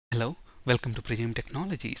Welcome to Prajim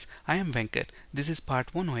Technologies. I am Venkat. This is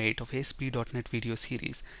part 108 of ASP.NET video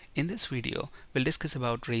series. In this video, we'll discuss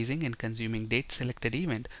about raising and consuming date selected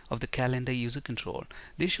event of the calendar user control.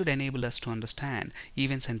 This should enable us to understand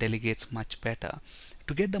events and delegates much better.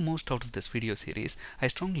 To get the most out of this video series, I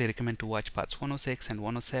strongly recommend to watch parts 106 and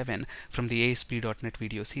 107 from the ASP.NET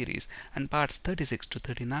video series and parts 36 to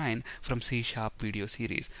 39 from C# video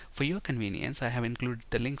series. For your convenience, I have included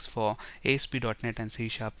the links for ASP.NET and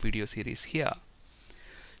C# video series here.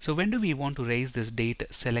 So when do we want to raise this date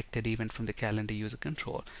selected event from the calendar user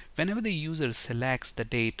control? Whenever the user selects the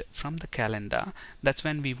date from the calendar, that's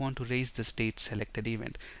when we want to raise this date selected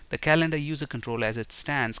event. The calendar user control as it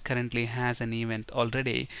stands currently has an event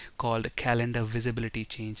already called calendar visibility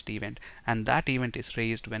changed event, and that event is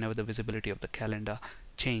raised whenever the visibility of the calendar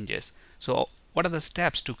changes. So what are the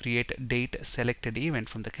steps to create date selected event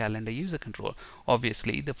from the calendar user control?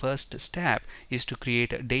 Obviously, the first step is to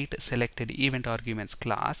create a date selected event arguments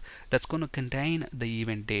class that's going to contain the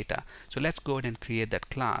event data. So let's go ahead and create that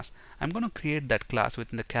class. I'm going to create that class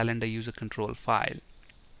within the calendar user control file.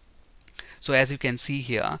 So as you can see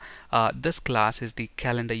here, this class is the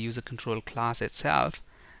calendar user control class itself.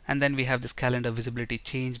 And then we have this calendar visibility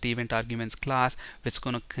changed event arguments class, which is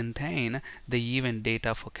going to contain the event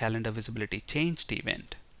data for calendar visibility changed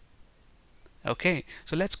event. Okay,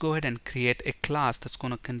 so let's go ahead and create a class that's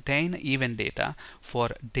going to contain event data for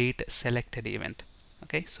date selected event.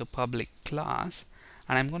 Okay, so public class,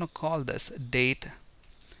 and I'm going to call this date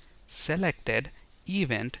selected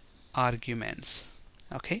event arguments.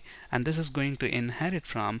 Okay, and this is going to inherit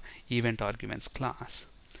from event arguments class.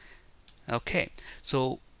 Okay,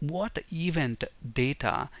 so what event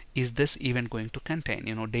data is this event going to contain?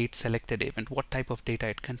 Date selected event, what type of data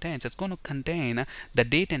it contains? It's going to contain the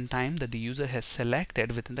date and time that the user has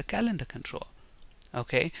selected within the calendar control.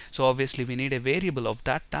 Okay, so obviously we need a variable of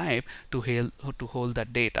that type to hold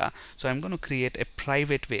that data. So I'm going to create a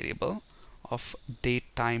private variable of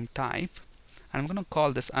date time type, and I'm going to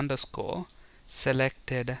call this underscore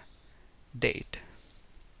selected date.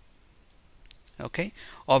 Okay,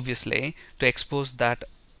 obviously to expose that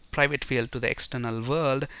private field to the external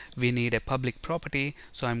world, we need a public property.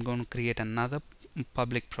 So I'm going to create another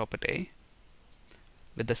public property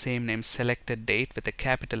with the same name, selected date, with a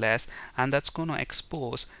capital S, and that's going to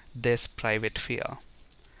expose this private field.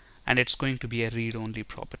 And it's going to be a read-only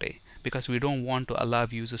property because we don't want to allow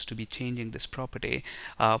users to be changing this property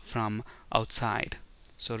from outside.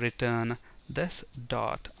 So return this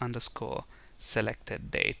dot underscore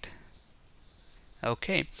selected date.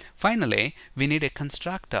 Okay, finally we need a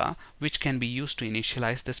constructor which can be used to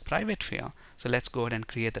initialize this private field. So let's go ahead and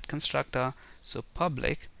create that constructor. So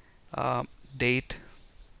public date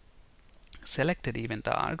selected event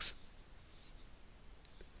args,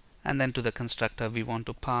 and then to the constructor we want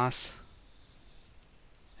to pass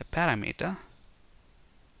a parameter,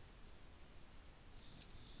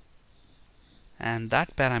 and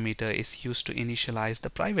that parameter is used to initialize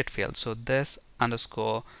the private field. So this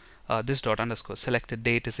dot underscore selected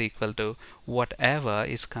date is equal to whatever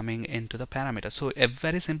is coming into the parameter. So a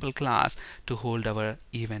very simple class to hold our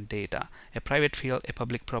event data: a private field, a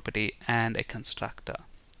public property, and a constructor.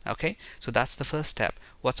 Okay, so that's the first step.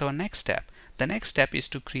 What's our next step? The next step is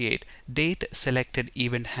to create date selected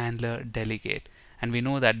event handler delegate. And we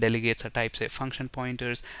know that delegates are types of function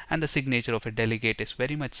pointers, and the signature of a delegate is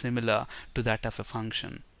very much similar to that of a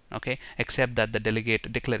function. Okay, except that the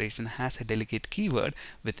delegate declaration has a delegate keyword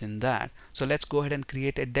within that. So let's go ahead and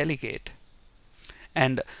create a delegate.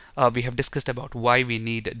 And we have discussed about why we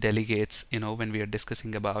need delegates, when we are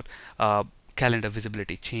discussing about calendar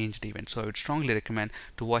visibility changed event. So I would strongly recommend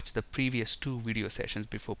to watch the previous 2 video sessions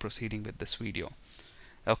before proceeding with this video.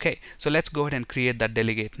 Okay, so let's go ahead and create that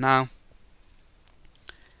delegate now.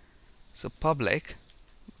 So public,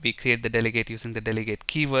 we create the delegate using the delegate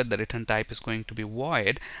keyword. The return type is going to be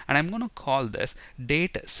void, and I'm going to call this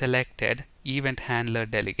date selected event handler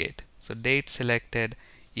delegate. So date selected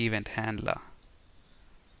event handler.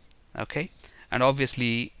 Okay, and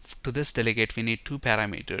obviously to this delegate we need 2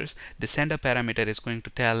 parameters. The sender parameter is going to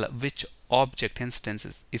tell which object instance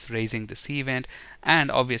is raising this event,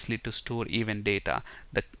 and obviously to store event data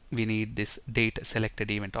that we need this date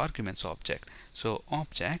selected event arguments object. So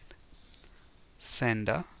object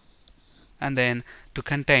sender, and then to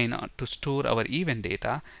contain or to store our event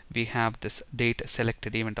data, we have this date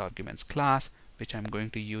selected event arguments class, which I'm going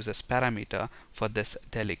to use as parameter for this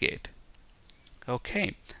delegate.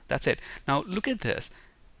 Okay, that's it. Now look at this.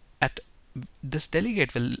 This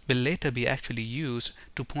delegate will later be actually used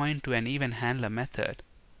to point to an event handler method.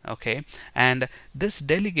 Okay, and this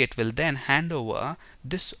delegate will then hand over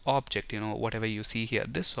this object, whatever you see here,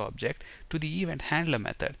 this object, to the event handler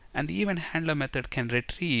method, and the event handler method can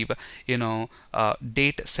retrieve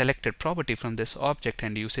date selected property from this object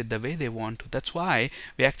and use it the way they want to. That's why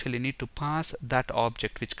we actually need to pass that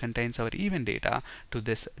object which contains our event data to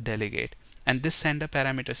this delegate. And this sender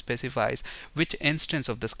parameter specifies which instance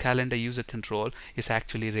of this calendar user control is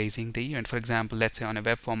actually raising the event. For example, let's say on a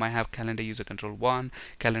web form I have calendar user control 1,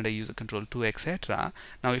 calendar user control 2, etc.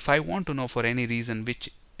 Now if I want to know for any reason which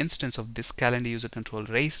instance of this calendar user control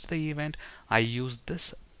raised the event, I use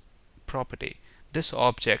this property, this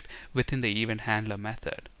object within the event handler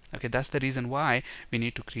method. Okay, that's the reason why we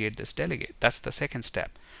need to create this delegate. That's the second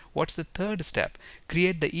step. What's the third step?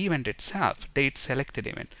 Create the event itself, date selected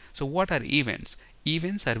event. So what are events?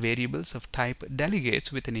 Events are variables of type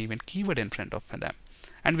delegates with an event keyword in front of them.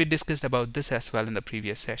 And we discussed about this as well in the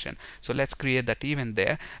previous session. So let's create that event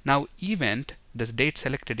there. Now event, this date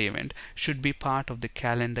selected event, should be part of the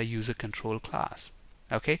calendar user control class.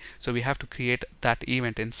 Okay, so we have to create that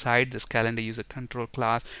event inside this calendar user control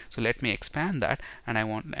class. So let me expand that, and I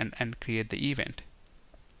want and create the event.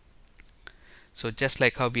 So just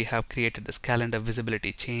like how we have created this calendar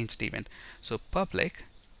visibility changed event, so public,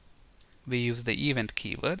 we use the event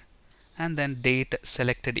keyword, and then date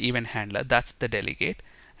selected event handler, that's the delegate,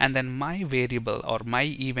 and then my variable or my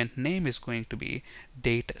event name is going to be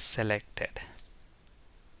date selected.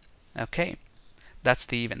 Okay, that's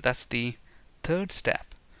the event. That's the third step.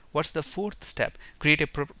 What's the fourth step? Create a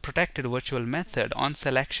protected virtual method on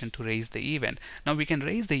selection to raise the event. Now we can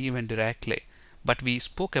raise the event directly, but we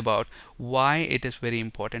spoke about why it is very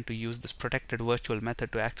important to use this protected virtual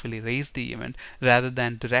method to actually raise the event rather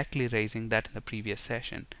than directly raising that in the previous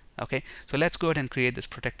session. Okay, so let's go ahead and create this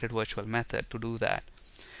protected virtual method to do that.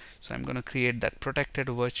 So I'm going to create that protected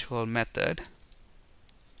virtual method,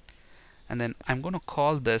 and then I'm going to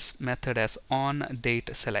call this method as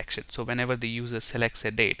onDateSelection. So whenever the user selects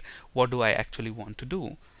a date, what do I actually want to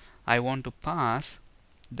do? I want to pass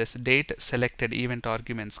this date selected event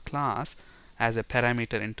arguments class as a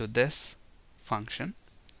parameter into this function.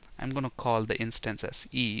 I'm going to call the instance as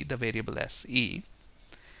e, the variable as e.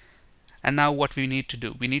 And now what we need to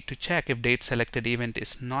do, we need to check if date selected event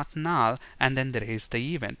is not null, and then raise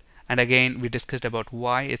the event. And again, we discussed about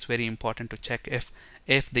why it's very important to check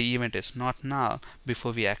if the event is not null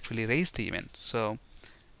before we actually raise the event. So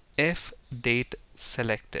if date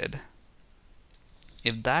selected,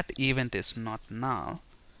 if that event is not null,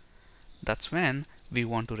 that's when we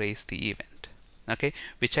want to raise the event. Okay,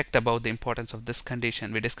 we checked about the importance of this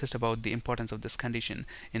condition. We discussed about the importance of this condition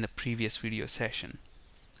in the previous video session.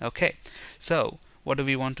 Okay, so what do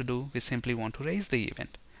we want to do? We simply want to raise the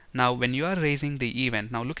event. Now when you are raising the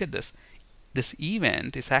event, now look at this. This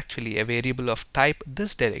event is actually a variable of type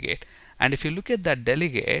this delegate, and if you look at that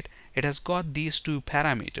delegate, it has got these two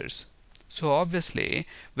parameters. So obviously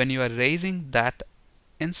when you are raising that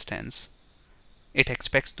instance, it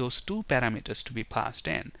expects those two parameters to be passed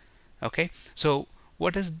in. Okay, so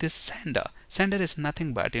what is this sender? Sender is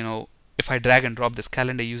nothing but, if I drag and drop this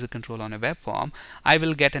calendar user control on a web form, I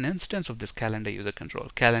will get an instance of this calendar user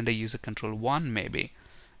control 1 maybe.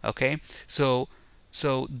 Okay, so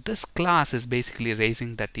this class is basically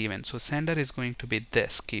raising that event. So sender is going to be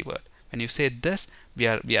this keyword. When you say this, we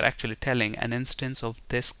are actually telling an instance of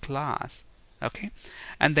this class. Okay,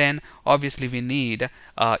 and then obviously we need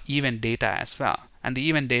event data as well, and the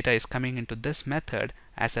event data is coming into this method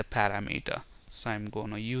as a parameter. So I'm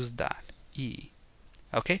going to use that e.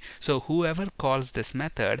 Okay, so whoever calls this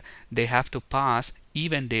method, they have to pass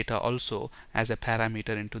event data also as a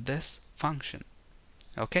parameter into this function.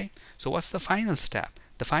 Okay, so what's the final step?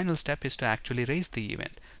 The final step is to actually raise the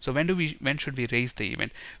event. So when should we raise the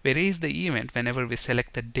event? We raise the event whenever we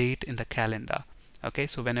select the date in the calendar. Okay,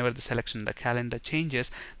 so whenever the selection in the calendar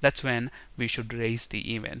changes, that's when we should raise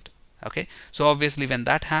the event. Okay, so obviously when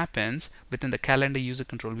that happens within the calendar user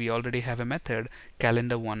control, we already have a method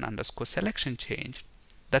calendar1 underscore selection change.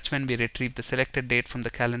 That's when we retrieve the selected date from the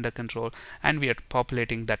calendar control, and we are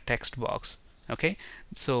populating that text box. Okay,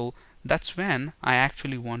 so that's when I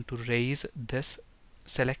actually want to raise this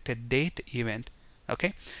selected date event.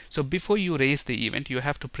 Okay, so before you raise the event, you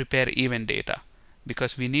have to prepare event data,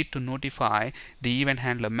 because we need to notify the event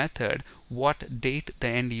handler method what date the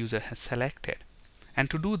end user has selected. And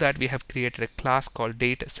to do that, we have created a class called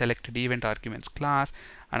date selected event arguments class,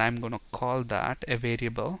 and I'm going to call that a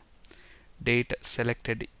variable date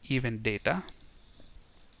selected event data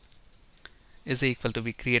is equal to,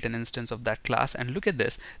 we create an instance of that class, and look at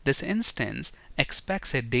this. This instance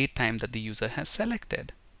expects a date time that the user has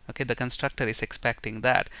selected. Okay, the constructor is expecting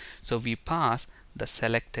that, so we pass the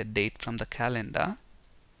selected date from the calendar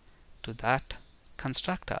to that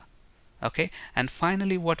constructor. Okay, and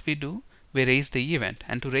finally what we do, we raise the event,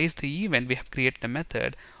 and to raise the event we have created a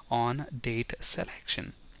method on date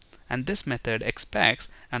selection, and this method expects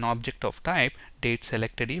an object of type date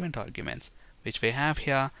selected event arguments, which we have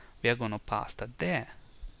here. We are going to pass that there.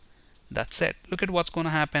 That's it. Look at what's going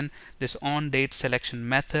to happen. This on date selection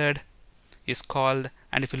method is called,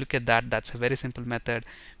 and if you look at that, that's a very simple method.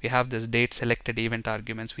 We have this date selected event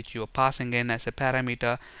arguments which you are passing in as a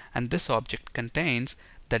parameter, and this object contains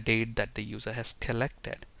the date that the user has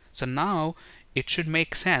selected. So now it should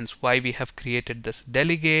make sense why we have created this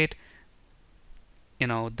delegate,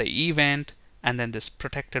 the event, and then this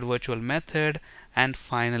protected virtual method, and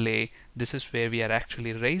finally this is where we are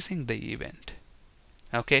actually raising the event.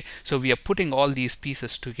 Okay, so we are putting all these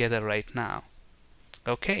pieces together right now.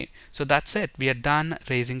 Okay, so that's it. We are done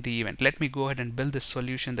raising the event. Let me go ahead and build this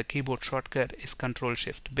solution. The keyboard shortcut is Control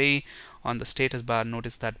Shift B. On the status bar,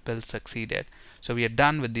 notice that build succeeded. So we are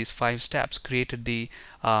done with these 5 steps, created the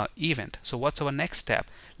event. So what's our next step?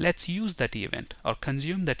 Let's use that event or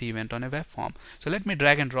consume that event on a web form. So let me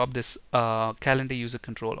drag and drop this calendar user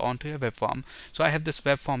control onto a web form. So I have this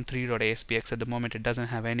web form 3.aspx. At the moment it doesn't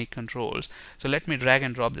have any controls. So let me drag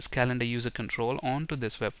and drop this calendar user control onto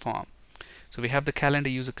this web form. So we have the calendar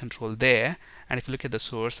user control there, and if you look at the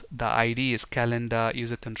source, the ID is calendar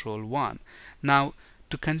user control 1. Now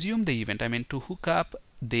to consume the event, to hook up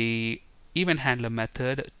the event handler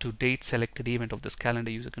method to date selected event of this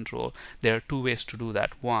calendar user control, there are 2 ways to do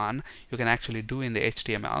that. One, you can actually do in the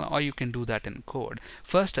HTML, or you can do that in code.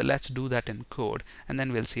 First, let's do that in code, and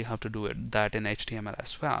then we'll see how to do that in HTML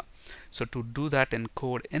as well. So to do that in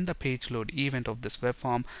code, in the page load event of this web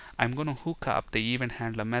form, I'm going to hook up the event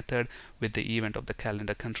handler method with the event of the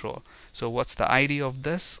calendar control. So what's the ID of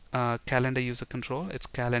this calendar user control? It's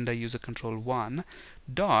calendar user control 1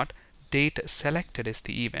 dot date selected is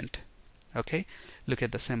the event. Okay, look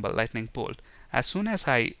at the symbol lightning bolt. As soon as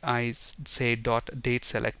I say dot date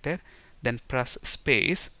selected, then press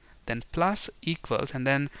space, then plus equals, and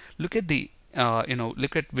then look at the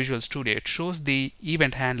look at Visual Studio. It shows the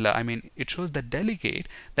event handler. It shows the delegate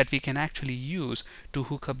that we can actually use to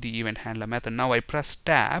hook up the event handler method. Now I press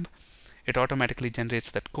tab, it automatically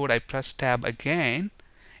generates that code. I press tab again,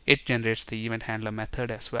 it generates the event handler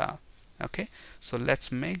method as well. Okay, so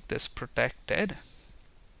let's make this protected.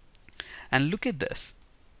 And look at this.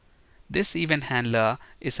 This event handler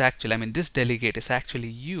is actually, this delegate is actually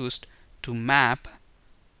used to map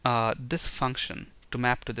this function, to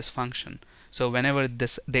map to this function. So whenever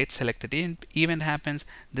this date selected event happens,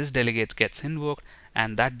 this delegate gets invoked,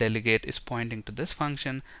 and that delegate is pointing to this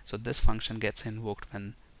function. So this function gets invoked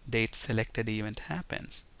when date selected event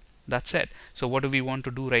happens. That's it. So what do we want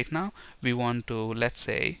to do right now? We want to, let's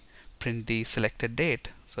say, print the selected date.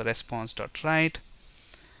 So response.write,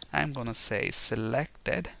 I'm going to say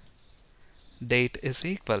selected date is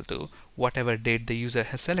equal to whatever date the user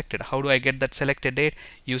has selected. How do I get that selected date?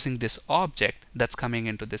 Using this object that's coming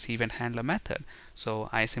into this event handler method. So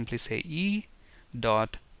I simply say e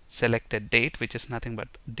dot selected date, which is nothing but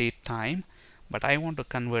date time, but I want to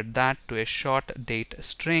convert that to a short date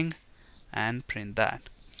string and print that.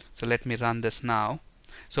 So let me run this now.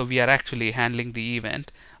 So we are actually handling the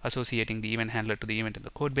event, associating the event handler to the event in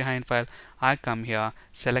the code behind file. I come here,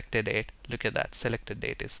 selected date, look at that, selected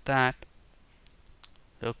date is that.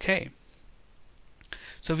 Okay,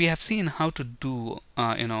 so we have seen how to do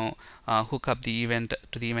hook up the event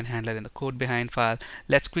to the event handler in the code behind file.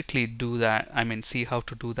 Let's quickly do that. See how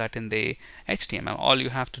to do that in the HTML. All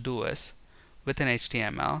you have to do is within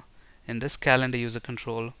HTML, in this calendar user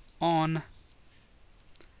control on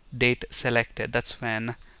date selected, that's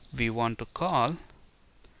when we want to call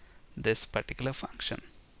this particular function.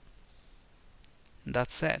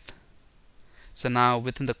 That's it. So now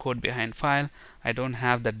within the code behind file, I don't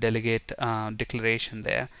have the delegate declaration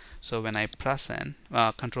there. So when I press in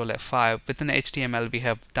Control F5, within HTML we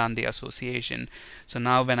have done the association. So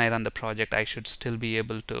now when I run the project, I should still be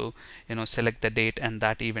able to select the date, and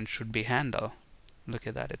that event should be handled. Look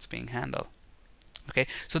at that, it's being handled. Okay,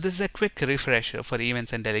 so this is a quick refresher for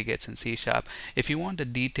events and delegates in C#. If you want a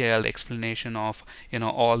detailed explanation of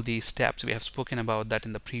all these steps, we have spoken about that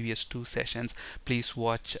in the previous 2 sessions. Please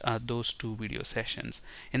watch those 2 video sessions.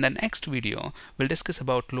 In the next video, we'll discuss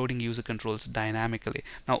about loading user controls dynamically.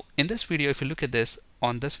 Now, in this video, if you look at this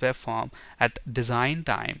on this web form, at design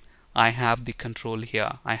time, I have the control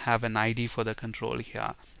here. I have an ID for the control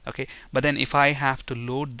here. Okay, but then if I have to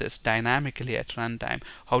load this dynamically at runtime,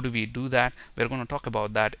 how do we do that? We're going to talk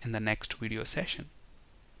about that in the next video session.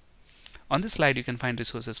 On this slide, you can find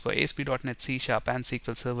resources for ASP.NET C Sharp and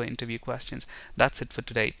SQL Server interview questions. That's it for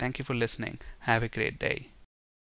today. Thank you for listening. Have a great day.